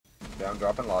Yeah, I'm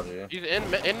dropping lobby. He's in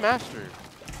master.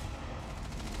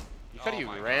 You said he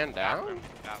ran down?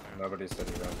 Nobody said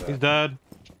he ran down. He's dead.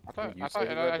 I thought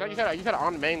you said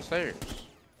on main stairs.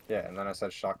 Yeah, and then I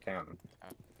said shock cam.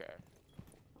 Okay.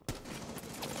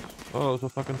 Oh, it's a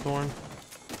fucking thorn.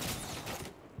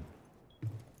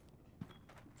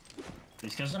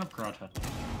 These guys don't have garage head.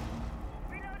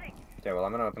 Okay, well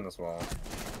I'm gonna open this wall.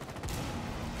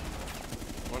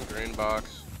 One green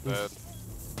box. Dead.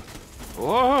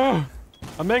 Whoa!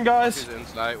 I'm in, guys. He's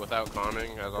insight without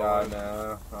calming, as Yeah, always.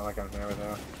 no, not like I'm here with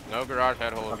you. No garage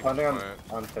head holes. I'm planting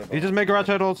on table. He just made garage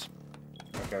head holes.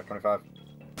 Okay, 25.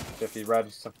 50,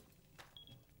 red.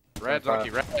 Red,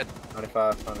 Zonky, red.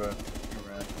 95, 100.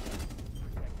 Red.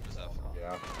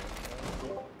 Yeah.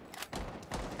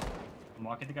 I'm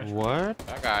walking the guy. What?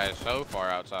 That guy is so far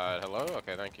outside. Hello?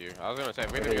 Okay, thank you. I was gonna say,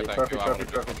 if we didn't get that Trophy, kill, I trophy,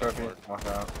 would've trophy, just trophy. went Walk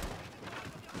out.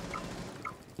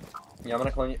 Yeah, I'm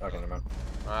gonna clean you. Okay, never mind.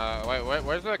 Wait,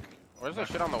 where's the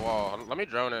shit on the wall? Let me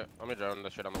drone it. Let me drone the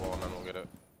shit on the wall and then we'll get it.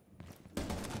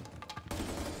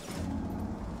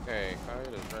 Okay,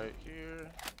 kite is right here.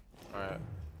 Alright.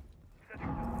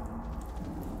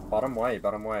 Bottom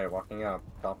way, walking up.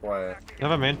 Top way. You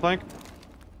have a main flank?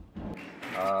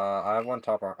 I have one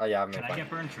top arm. Oh, yeah, I have main Can I flank. get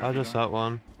burned? I just set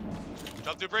one.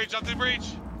 Jump through breach, jump through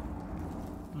breach!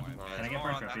 Can I get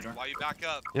burned, Trophy door? Why you back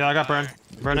up? Yeah, I got burned.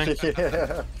 Burning.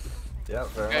 Yeah,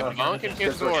 fair Okay, enough. bunk and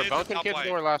kid's door. Bunk and kid's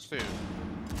door last two.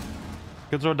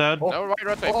 Kids are dead. No,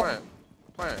 right side, plant.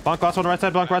 Plant. Bunk, last one, right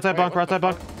side, bunk, right side, bunk, right side,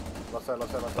 bunk. Left side,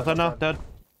 left side, left side. Left side now, dead.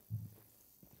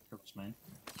 Clipse main.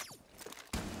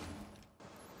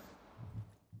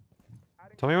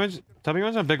 Tell me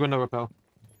when's a big window repel.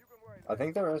 I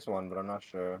think there is one, but I'm not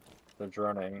sure. They're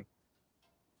droning.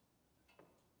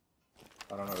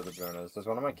 I don't know where the drone is. There's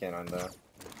one on my canine there.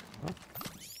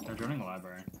 They're droning the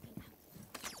library.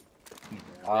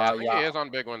 Yeah, I think he is on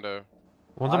big window.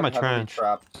 One's on my I'm heavily trench.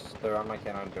 trapped. They're on my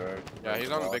canine door. Yeah, he's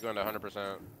on the big window,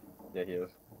 100%. Yeah, he is.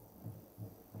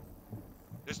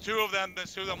 There's two of them,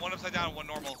 one upside down and one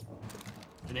normal.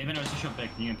 Did they even notice to show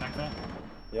big? Can you impact that?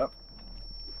 Yep.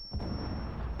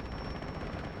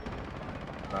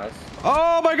 Nice.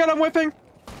 Oh my god, I'm whipping!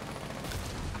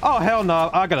 Oh hell no,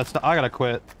 I gotta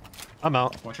quit. I'm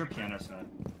out. What's your piano set?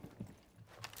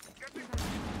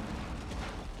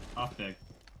 Off big.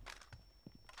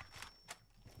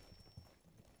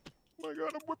 Oh my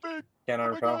god, I'm whipping! Canine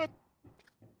repel. No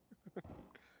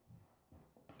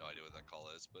idea what that call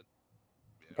is, but...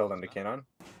 Yeah, Repelled into canine.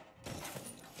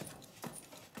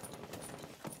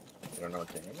 You don't know what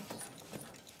canine is?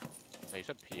 Oh, you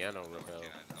said piano repel. Okay,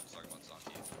 I was talking about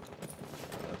Zonky.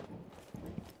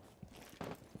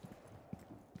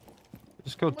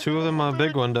 Just go two of them on a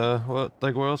big window. What?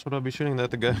 Like, where else would I be shooting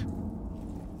that the guy?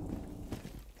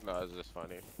 No, it's just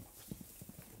funny.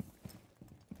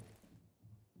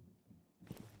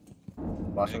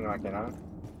 Flashing my canine.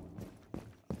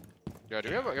 Yo,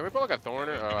 can we put like a thorn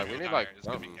in? Or like, we need like It's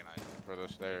gonna be something canine. for the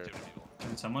stairs.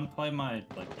 Can someone play my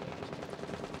like?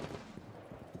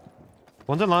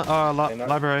 One's in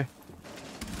library.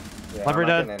 Yeah,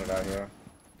 Library I'm dead. not getting it out here.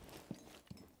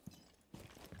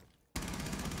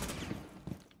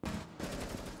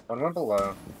 One went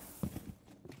below.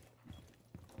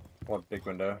 One big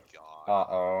window. God,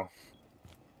 Uh-oh.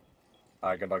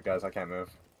 Alright, good luck, guys. I can't move.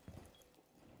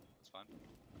 it's fine.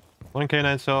 One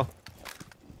K9 still.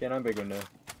 Canine big window.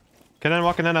 K9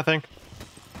 walking in, I think.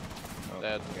 Oh,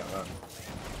 Dead. Got that.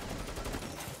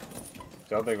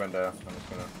 Still big window. I'm just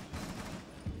gonna...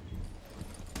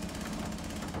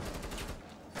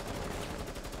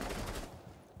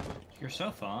 You're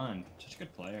so fun. Such a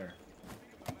good player.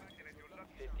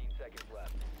 15 seconds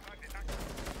left.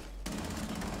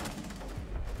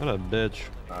 What a bitch.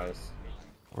 Nice.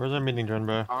 Where's our meeting, Dren,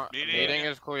 bro? Meeting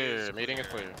is clear. Meeting is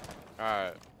clear.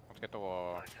 Alright, let's get the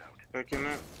wall. Picking it.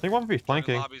 I think one would be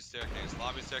flanking. Lobby staircase.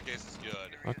 Lobby staircase is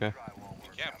good. Okay. You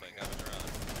can't flank that much around.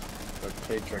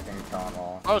 They're tricking con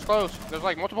wall. Close, close. There's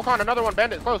like multiple con. Another one.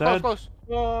 Bandit. Close, Dead. close, close.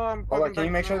 Oh, I'm Hold on, fucking can you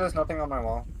back make sure now. there's nothing on my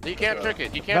wall? He can't trick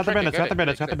it. He can't Got the trick it. bandits, got the Get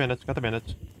bandits, it. got the bandits, got the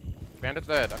bandits. Bandit's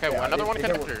dead. Okay, Yeah, well, another one is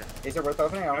it- connector. Is it worth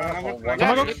opening? I only have one Yeah,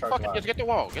 gonna just, go- fucking, just get the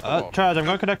wall. Get the wall. Charge, I'm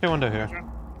gonna connect the window here.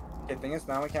 Okay, thing is,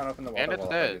 now we can't open the wall. Bandit's that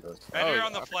well if I dead. do this. Fender Oh,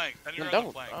 on the okay. flank. Fender Then on the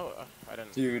don't. flank. Oh, I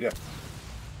didn't. Dude,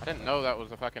 I didn't know that was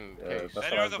the fucking Yeah, case. that's Fender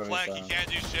what I on the was flank. gonna He say. can't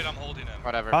do shit. I'm holding him.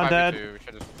 Whatever. I'm 5v2. dead. We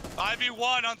should just.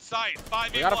 5v1 on site.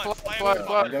 5v1. We gotta flood, Slam flood, him.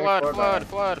 flood, getting flood, flood flood, back.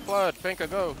 flood, flood. Finka,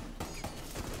 go.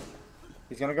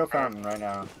 He's gonna go fountain right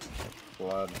now.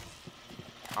 Blood.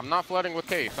 I'm not flooding with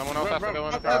case. Someone else has to go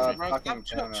in and bro, flood me. bro, fucking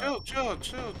stop, chill.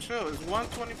 It's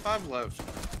 125 left.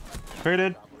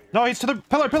 Traded. No, he's to the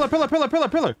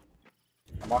pillar.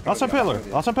 I'm walking Last with on you, I'm pillar. walking with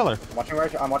you. Last on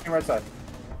pillar. I'm watching right side.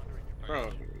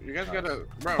 Bro, you guys gotta.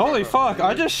 Bro, Holy fuck!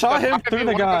 I just shot him through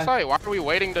the guy. Why are we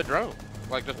waiting to drone?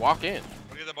 Like, just walk in.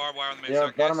 Look at the barbed wire on the main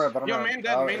Yeah, staircase. bottom Yo, right. main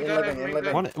dead, main In dead, living, in main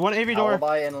living. dead. One AV door.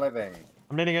 Alibi in living.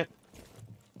 I'm needing it.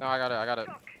 No, I got it.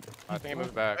 I think it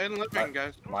moved back. In living,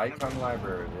 guys. Mike on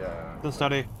library, yeah. The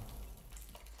study.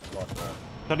 Lost that.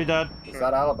 Study dead. Is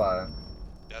that alibi?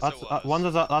 Yes, That's it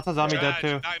was. lots of zombie dead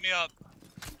too. Back me up.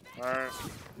 Alright.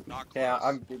 Not close. Yeah,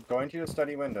 I'm going to the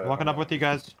study window. Walking up with you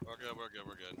guys. We're good, we're good,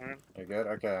 we're good. You good?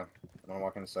 Okay. I'm gonna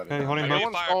walk in the study. Okay, holding I'm both.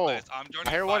 joining Everyone's fireplace. I'm I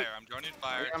joining hear one. fire. I'm joining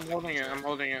fire. I'm holding it, I'm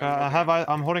holding it.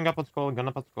 I'm holding up on skull. Gun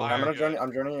up on skull. I'm Fire. gonna join.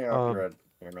 I'm joining you up red.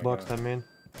 Here, make Books, a- I mean.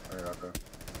 Hurry up, bro.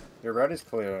 Your red is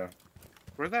clear.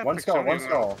 Where's that One skull, one Pixonian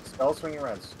skull. Skull swinging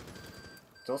reds.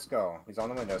 Still skull. He's on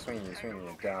the window, swinging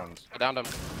you, down. I downed him.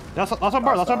 Last on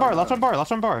bar. Last on bar. Last on bar.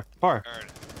 Last on bar. Bar. Heard.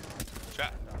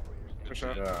 Chat. For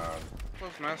sure. Yeah.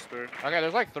 Close master. Okay,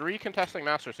 there's like 3 contesting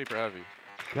masters super heavy.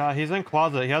 Yeah, he's in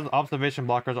closet. He has observation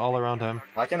blockers all around him.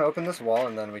 I can open this wall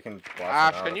and then we can blast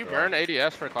Ash, him out can you if burn want.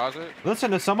 ADS for closet?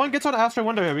 Listen, if someone gets on Astro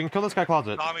window here, we can kill this guy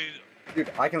closet. Tommy, Dude,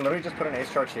 I can literally just put an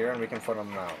ace charge here and we can put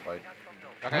him out. Like,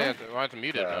 Okay, why it's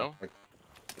muted, yeah. no? Like,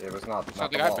 it was not. So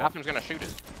not the the guy wall. bathroom's gonna shoot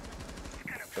it.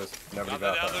 There's nobody Not the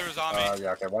bathroom. other zombie.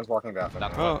 Yeah, okay. One's walking bathroom.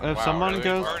 That's Oh, if Wow, someone really?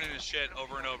 goes. burning his shit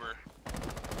over and over.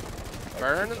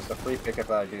 Burn? It's a free pickup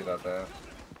that I do that there.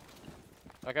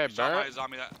 Okay, Shot my burn.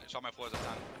 zombie. Shot my floors that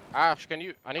time. Ash, can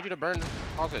you? I need you to burn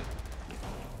closet.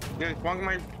 Yeah, he's blocking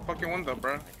my fucking window,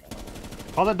 bro.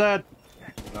 Closet dead.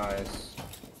 Nice.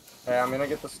 Hey, I'm gonna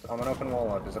get this. I'm gonna open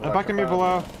wall up. Is it And back to me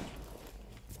electrified? below.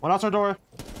 One outside door.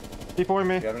 D4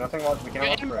 me. We have nothing. We can't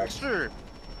watch Game bricks. master!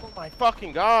 Oh my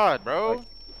fucking god, bro! Like,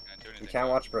 Can't do anything. We can't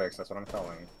watch bricks. That's what I'm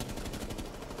calling.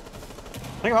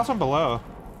 I think last one below.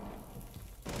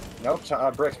 Nope.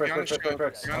 Bricks. You're on the shield.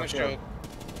 Bricks. You're on the shield.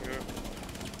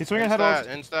 He's swinging head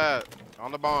Instat.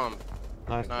 On the bomb.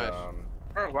 Nice. Nice.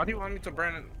 Bro, why do you want me to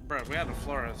burn it? Bro, we had the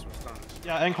floor as we're done.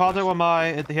 Yeah, and closet with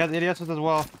my. He has ADSs as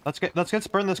well. Let's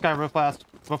get burn this guy real fast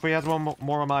before he has one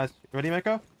more of my. Ready,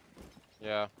 Mako?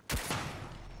 Yeah.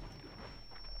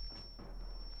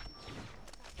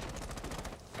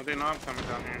 Oh, they know I'm coming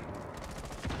down here.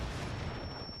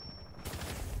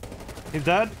 He's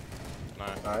dead.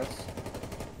 Nice. Nice.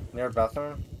 Near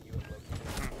bathroom.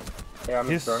 Yeah, I'm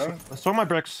He's burning. stole my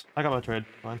bricks. I got my trade.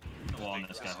 Fine. The wall on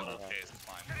this guy, hold up. Okay, it's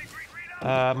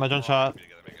fine. My jump shot.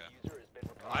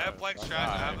 I have blank strats.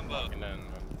 I have them both. And then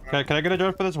Okay, can I get a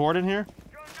drone for this warden here?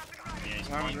 Yeah,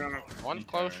 he's I'm one. gonna. one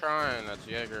close shrine. That's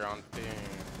Jaeger on team.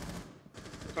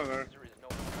 It's over there.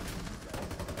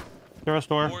 Hero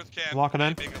store. Fourth camp. Walking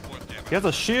in. Big fourth camp. He has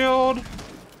a shield. Yeah,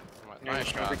 Nice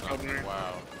he's shot. got the cover.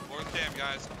 Wow. Fourth camp,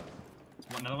 guys.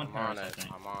 Another one I'm on Paris, I it,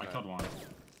 think. I'm on I it. killed one.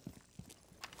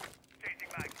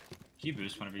 Can you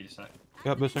boost whenever you decide?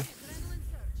 Yep, boosting.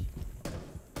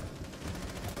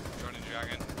 Joining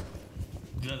dragon.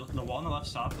 The wall on the left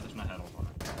stopped, but there's no head on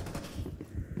it.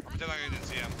 I'm pretending like I didn't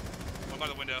see him. One by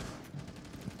the window.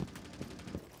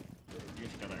 You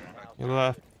should go there. Right? You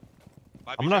left.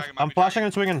 Might be I'm dragon, might I'm be flashing dragon.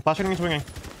 and swinging. Flashing and swinging.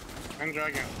 I'm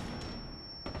dragging.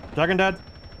 Dragon dead.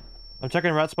 I'm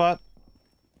checking red spot.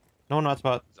 No one red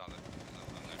spot. He's on there.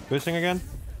 Boosting again.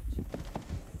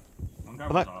 One guy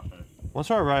Well, was that- off it. One's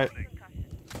to our right. If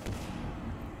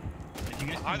you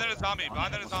guys Behind can- that is zombie. on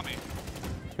Behind that that is one. zombie.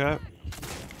 Okay.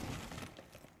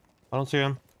 I don't see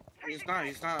him. He's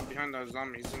not behind that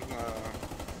zombie. He's in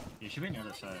You should be on the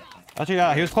other side, I think. Actually,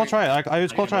 yeah, he was close right. I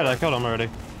was close right. I killed him already.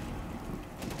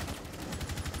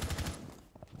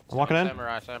 I'm walking in.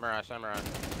 Samurai.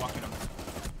 Walking him.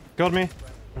 Killed me.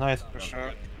 Nice. for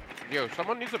sure. Yo,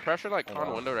 someone needs to pressure like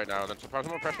con window right now, and then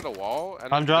someone pressure the wall.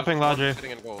 And I'm then dropping just Logi.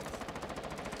 Sitting in gold.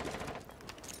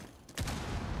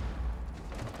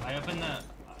 I opened the.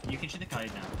 You can shoot the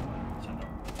kite now.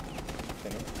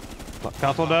 Send up.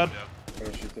 Castle dead. Yeah.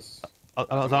 Let me shoot this.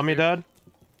 Zombie dead.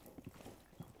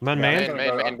 Men Yeah,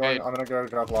 main. I'm gonna go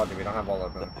drop Lodgy. We don't have wall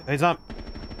open. He's up.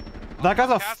 That guy's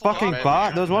a Castle fucking dead.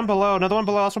 bot. There's one below. Another one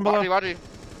below. Last one below. Logi. I'm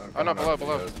Oh no, coming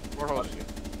below. up to you. Four holes.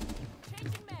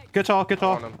 Get all. Get On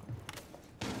all. him.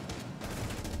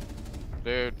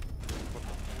 Dude,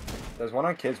 There's one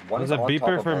on kids. One There's is a on beeper top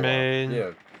of for below. main. Yeah,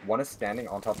 one is standing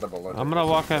on top of the below. I'm gonna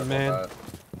walk at main.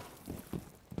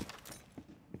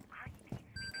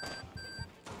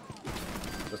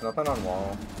 There's nothing on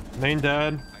wall. Main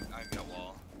dead. I got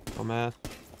wall. Oh man.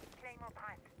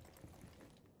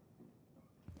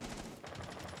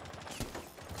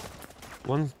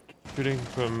 One's shooting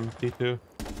from D2. those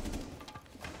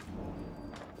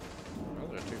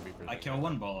are two beepers. I killed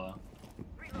one bolo.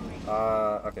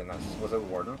 Okay, nice. Was it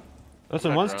Warden?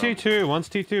 Listen, Good one's drone. T2, one's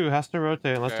T2, has to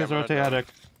rotate. Let's Okay, just I'm gonna rotate drone. attic.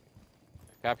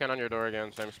 Capcan on your door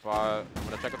again, same spot. I'm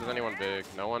gonna check if there's anyone big.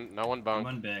 No one bunk.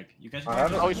 One big. You guys I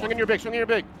have it. Oh, he's swinging your big, swinging your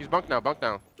big. He's bunk now, bunk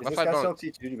now. Is Left this side guy still bunk.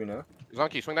 T2, do we know?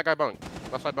 Zonky, swing that guy bunk.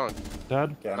 Left side bunk.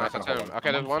 Dead. Yeah, I'm Nice, not that's gonna him. hold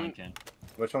Okay, there's one.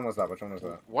 Which one was that? Which one was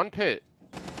that? One pit.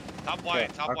 Top white, Yeah,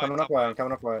 top I'm white, coming top up white. I'm white.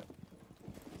 coming up white.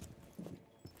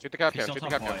 Shoot the He's Capcan, still shoot the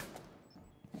top Capcan.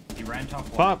 white. He ran top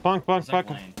white. Bunk. He's like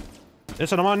lane.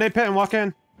 Listen, I'm on Nate pit and walk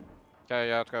in. Okay,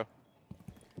 yeah, let's go.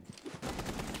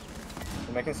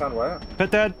 You're making sound white? Pit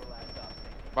dead.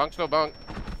 Bunk, still bunk.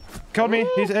 Killed me.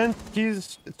 He's in.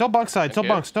 He's still bunk side. Still Thank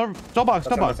you. bunk. Still bunk.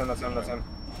 Still bunk. That's him.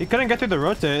 He couldn't get through the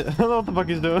rotate. I don't know what the fuck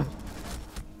he's doing.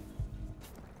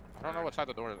 I don't know what side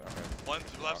the door is. Okay. One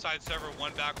left side server,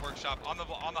 one back workshop. On the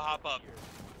hop up.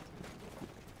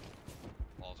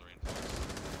 Walls are reinforced.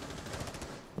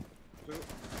 Do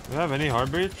we have any hard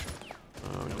breach?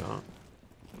 Oh, we don't.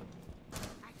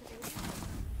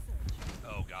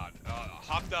 Oh god.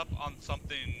 Hopped up on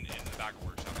something in the back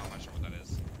workshop. I'm not sure what that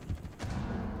is.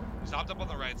 He's hopped up on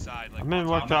the right side. Like, I'm in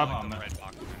on top workshop. of the red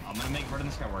box. I'm gonna make Bird in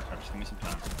the Sky workshop. Just give me some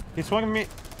time. He's swinging me.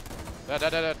 Dead.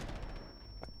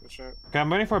 Good shit. Okay, I'm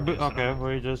waiting for a boot. Okay,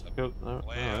 we just built.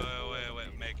 Wait,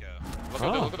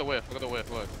 Mako. Look at the whiff, look at the whiff,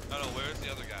 look. No, where's the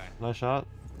other guy? Nice shot.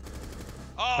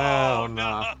 Oh, Hell no!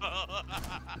 nah.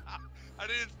 I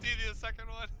didn't see the second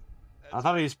one. I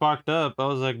thought he sparked up. I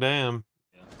was like, damn.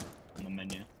 Yeah. On the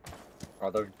menu. Oh,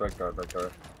 they're break door.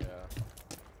 Yeah.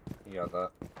 You got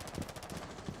that. Oh,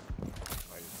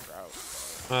 he's drought.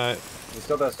 Alright. He's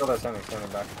still there, standing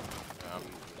back. Yeah,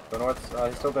 Don't know what's,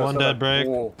 he's still there. One still dead there. break.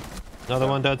 Whoa. Another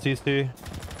one dead CC.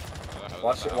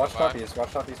 Watch top east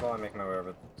while I make my way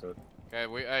over to it.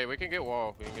 Okay, we can get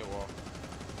wall. I'm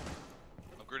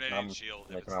grenading I'm shield.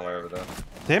 if making it's my way there. over there.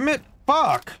 Damn it!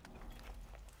 Fuck!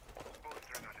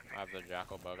 I have the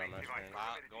jackal bug on my screen.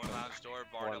 Going lounge door,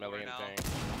 bar 4 double right million now. thing.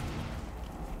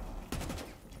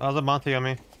 That was a Monty on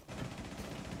me.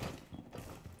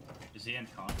 Is he in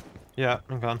con? Yeah,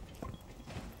 I'm gone.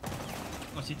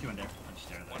 Oh, C2 in there. I'm just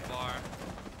staring at One that. bar.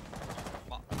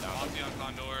 Monty on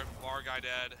condor. Bar guy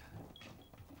dead.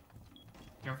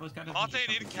 Careful, this guy doesn't Monty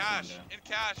just in jump cash. window. In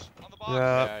cash. On the box.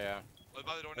 Yeah. Look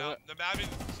by the door now. The Mabby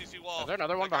CC wall. Is there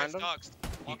another one That guy's behind him? stuck.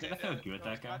 You Monty could have dead. good at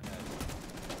that guy.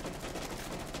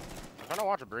 I'm trying to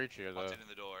watch a breach here, though. Monty in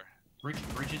the door. Breach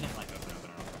isn't like open.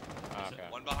 Ah, okay.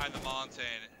 One behind the mountain.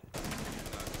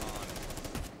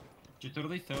 You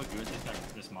totally so good this guy,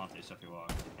 this Monty, so if you walk,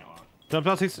 you can't walk. Jump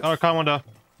out, CC. Oh, con window.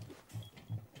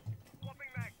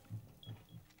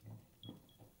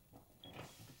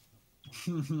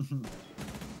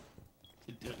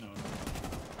 It did, no.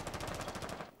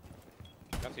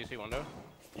 Got CC window.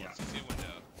 Yeah. CC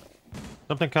window.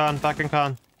 Something con. Back in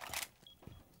con.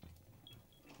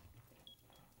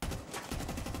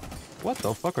 What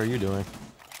the fuck are you doing?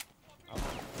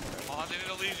 Monty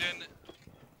in a legion.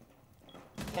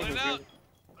 Pull it out.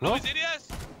 What? No, he's ADS.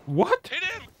 What? Hit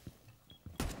him.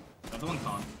 Another one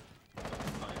con.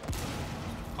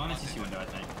 Con is CC window, I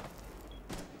think.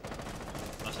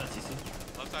 Left side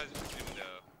CC. Left side CC window.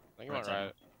 I think you went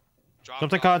right. Drop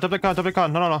Jump to con.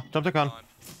 No. Jump to con.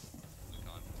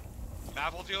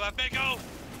 Baffle to your left, Mako.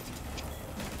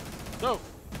 No!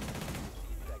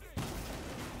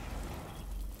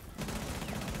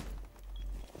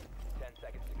 Ten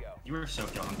seconds to go. You were so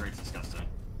kill hungry, it's disgusting.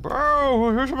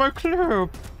 Bro, here's my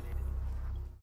clip.